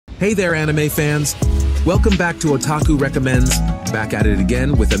Hey there, anime fans! Welcome back to Otaku Recommends, back at it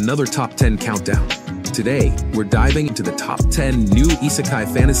again with another Top 10 countdown. Today, we're diving into the top 10 new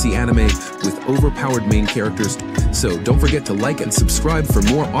isekai fantasy anime with overpowered main characters, so don't forget to like and subscribe for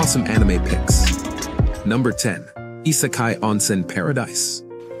more awesome anime picks. Number 10. Isekai Onsen Paradise.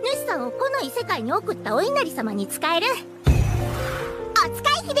 主さんをこの異世界に送ったお稲荷様に使える。お使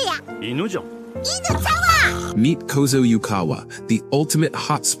い姫や。犬じゃん。犬ちゃわ。 Meet Kozo Yukawa, the ultimate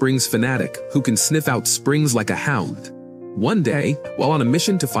hot springs fanatic who can sniff out springs like a hound. One day, while on a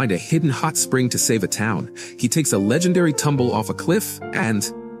mission to find a hidden hot spring to save a town, he takes a legendary tumble off a cliff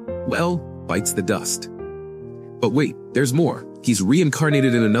and, well, bites the dust. But wait, there's more. He's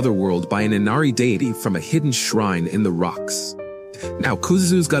reincarnated in another world by an Inari deity from a hidden shrine in the rocks. Now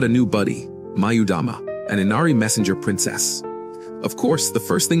Kozu's got a new buddy, Mayudama, an Inari messenger princess. Of course, the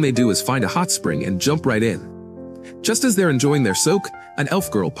first thing they do is find a hot spring and jump right in. Just as they're enjoying their soak, an elf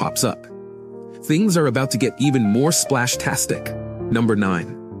girl pops up. Things are about to get even more splash-tastic. Number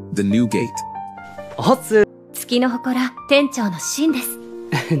 9. The New Gate. 月の祠店長のシンです。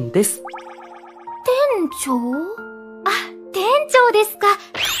です。店長？あ、店長ですか。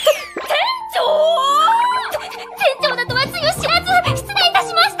店長だとはつゆ知らず、失礼いた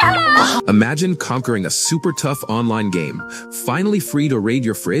しました。 Imagine conquering a super tough online game, finally free to raid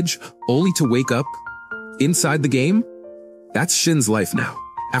your fridge, only to wake up inside the game? That's Shin's life now.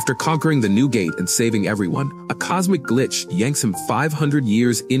 After conquering the New Gate and saving everyone, a cosmic glitch yanks him 500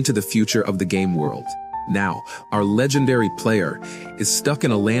 years into the future of the game world. Now, our legendary player is stuck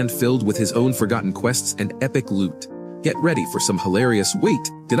in a land filled with his own forgotten quests and epic loot. Get ready for some hilarious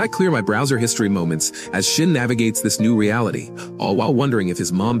 "wait, did I clear my browser history" moments as Shin navigates this new reality, all while wondering if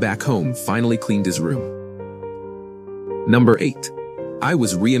his mom back home finally cleaned his room. Number 8. I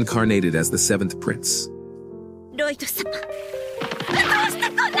was reincarnated as the 7th prince. ロイド様。どうして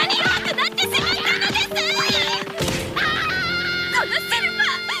こんなに弱くなってしまったのです。このシル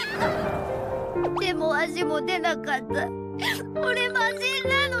バー。でも味も出なかった。俺魔人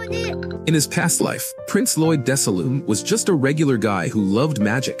なのに。 In his past life, Prince Lloyd Desalume was just a regular guy who loved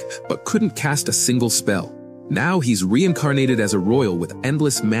magic but couldn't cast a single spell. Now he's reincarnated as a royal with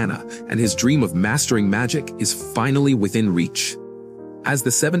endless mana, and his dream of mastering magic is finally within reach. As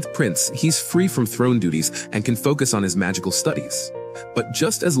the 7th prince, he's free from throne duties and can focus on his magical studies. But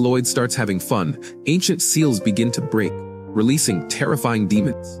just as Lloyd starts having fun, ancient seals begin to break, releasing terrifying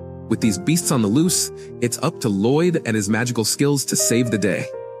demons. With these beasts on the loose, it's up to Lloyd and his magical skills to save the day.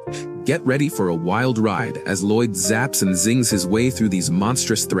 Get ready for a wild ride as Lloyd zaps and zings his way through these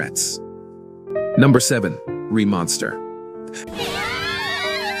monstrous threats. Number 7. Remonster.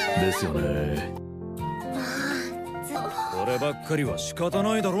 ですよね。こればっかりは仕方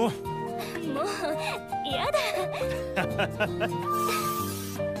ないだろ。もうやだ。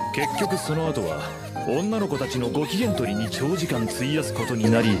結局その後は女の子たちのご機嫌取りに長時間費やすことに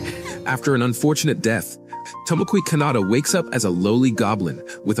なり。After an unfortunate death, Tomokui Kanata wakes up as a lowly goblin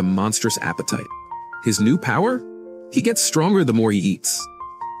with a monstrous appetite. His new power? He gets stronger the more he eats.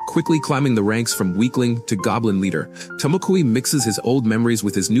 Quickly climbing the ranks from weakling to goblin leader, Tomokui mixes his old memories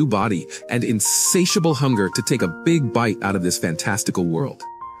with his new body and insatiable hunger to take a big bite out of this fantastical world.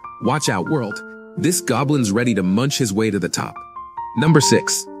 Watch out, world. This goblin's ready to munch his way to the top. Number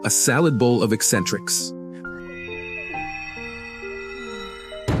 6. A salad bowl of eccentrics.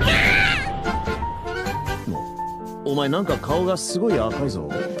 お前なんか顔がすごい赤いぞ。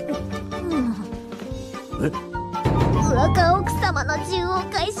若奥様の獣王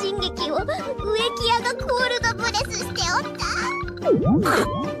快進撃を植木屋がコールドブレスしておった。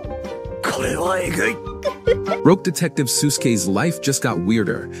これはえぐい。 Rogue Detective Susuke's life just got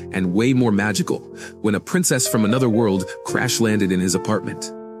weirder and way more magical when a princess from another world crash-landed in his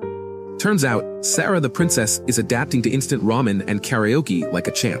apartment. Turns out, Sarah the princess is adapting to instant ramen and karaoke like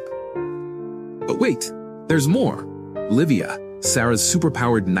a champ. But wait, there's more. Livia, Sarah's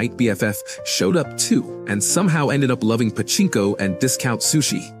superpowered night BFF, showed up too and somehow ended up loving pachinko and discount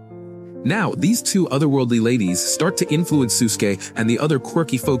sushi. Now, these two otherworldly ladies start to influence Susuke and the other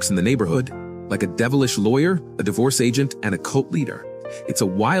quirky folks in the neighborhood, like a devilish lawyer, a divorce agent, and a cult leader. It's a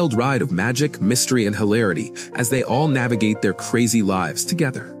wild ride of magic, mystery, and hilarity as they all navigate their crazy lives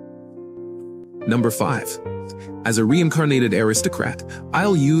together. Number 5. As a reincarnated aristocrat,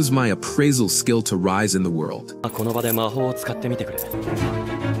 I'll use my appraisal skill to rise in the world. この場で魔法を使ってみてくれ。フ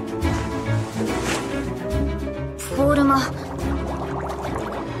ォールマ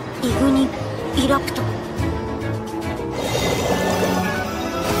イグニイラプト。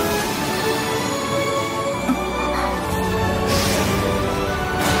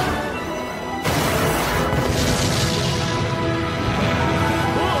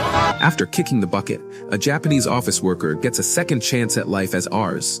After kicking the bucket, a Japanese office worker gets a second chance at life as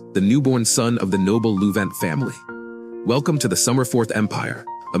Ars, the newborn son of the noble Luvent family. Welcome to the Summer Fourth Empire,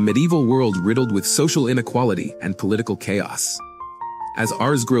 a medieval world riddled with social inequality and political chaos. As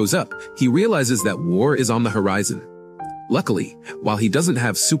Ars grows up, he realizes that war is on the horizon. Luckily, while he doesn't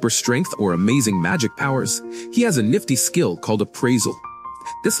have super strength or amazing magic powers, he has a nifty skill called appraisal.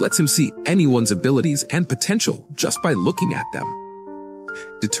 This lets him see anyone's abilities and potential just by looking at them.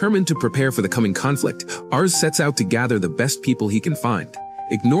 Determined to prepare for the coming conflict, Ars sets out to gather the best people he can find,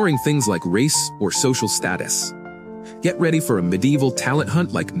 ignoring things like race or social status. Get ready for a medieval talent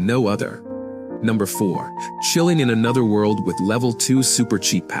hunt like no other. Number 4. Chilling in another world with level 2 super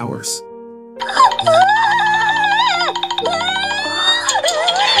cheat powers.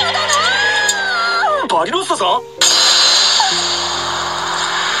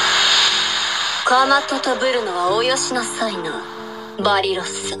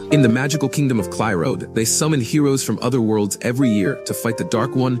 In the magical kingdom of Clyrode, they summon heroes from other worlds every year to fight the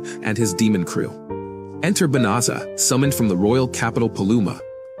Dark One and his demon crew. Enter Banaza, summoned from the royal capital Paluma.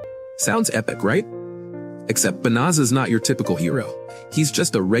 Sounds epic, right? Except Banaza's not your typical hero. He's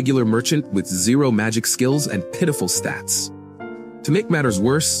just a regular merchant with 0 magic skills and pitiful stats. To make matters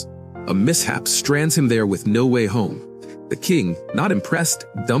worse, a mishap strands him there with no way home. The king, not impressed,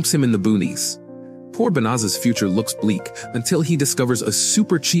 dumps him in the boonies. Poor Banaza's future looks bleak until he discovers a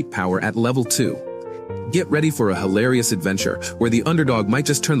super cheat power at level 2. Get ready for a hilarious adventure where the underdog might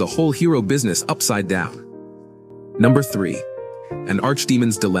just turn the whole hero business upside down. Number 3. An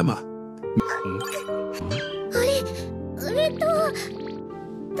Archdemon's Dilemma.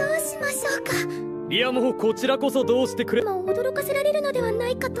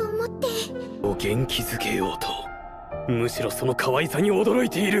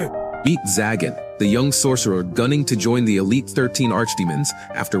 Meet Zagan, the young sorcerer gunning to join the elite 13 archdemons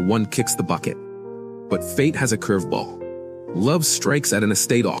after one kicks the bucket. But fate has a curveball. Love strikes at an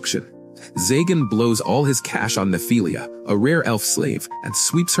estate auction. Zagan blows all his cash on Nephilia, a rare elf slave, and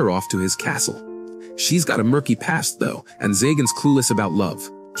sweeps her off to his castle. She's got a murky past, though, and Zagan's clueless about love.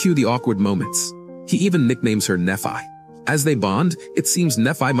 Cue the awkward moments. He even nicknames her Nephi. As they bond, it seems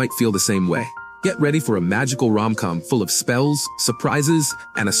Nephi might feel the same way. Get ready for a magical rom-com full of spells, surprises,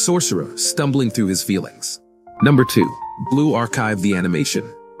 and a sorcerer stumbling through his feelings. Number 2. Blue Archive the Animation.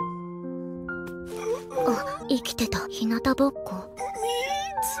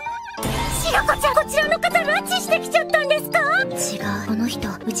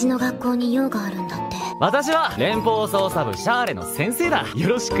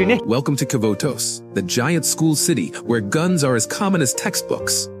 Welcome to Kavotos, the giant school city where guns are as common as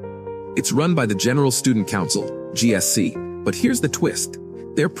textbooks. It's run by the General Student Council, GSC, but here's the twist.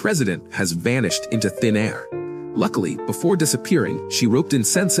 Their president has vanished into thin air. Luckily, before disappearing, she roped in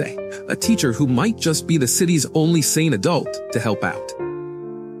Sensei, a teacher who might just be the city's only sane adult, to help out.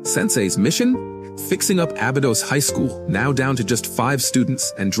 Sensei's mission? Fixing up Abydos High School, now down to just 5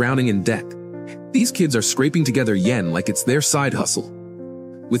 students and drowning in debt. These kids are scraping together yen like it's their side hustle.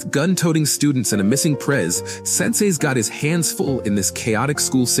 With gun-toting students and a missing prez, Sensei's got his hands full in this chaotic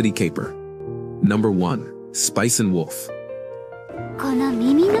school city caper. Number 1. Spice and Wolf.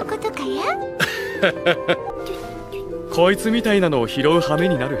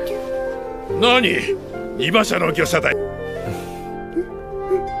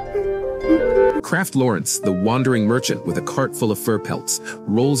 Craft Lawrence, the wandering merchant with a cart full of fur pelts,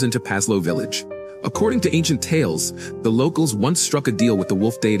 rolls into Paslow village. According to ancient tales, the locals once struck a deal with the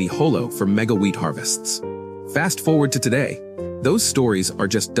wolf deity Holo for mega wheat harvests. Fast forward to today, those stories are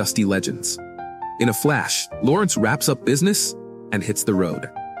just dusty legends. In a flash, Lawrence wraps up business and hits the road.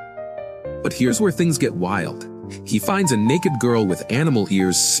 But here's where things get wild. He finds a naked girl with animal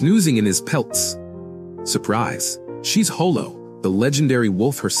ears snoozing in his pelts. Surprise, she's Holo, the legendary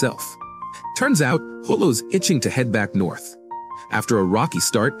wolf herself. Turns out, Holo's itching to head back north. After a rocky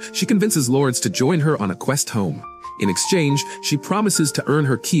start, she convinces Lawrence to join her on a quest home. In exchange, she promises to earn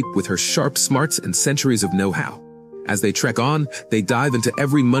her keep with her sharp smarts and centuries of know-how. As they trek on, they dive into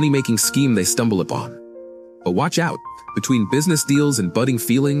every money-making scheme they stumble upon. But watch out, between business deals and budding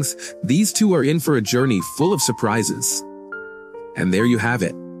feelings, these two are in for a journey full of surprises. And there you have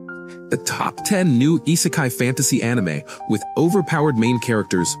it. The top 10 new isekai fantasy anime with overpowered main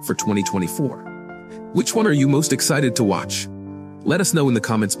characters for 2024. Which one are you most excited to watch? Let us know in the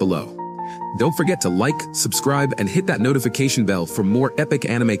comments below. Don't forget to like, subscribe, and hit that notification bell for more epic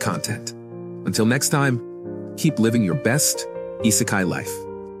anime content. Until next time, keep living your best isekai life.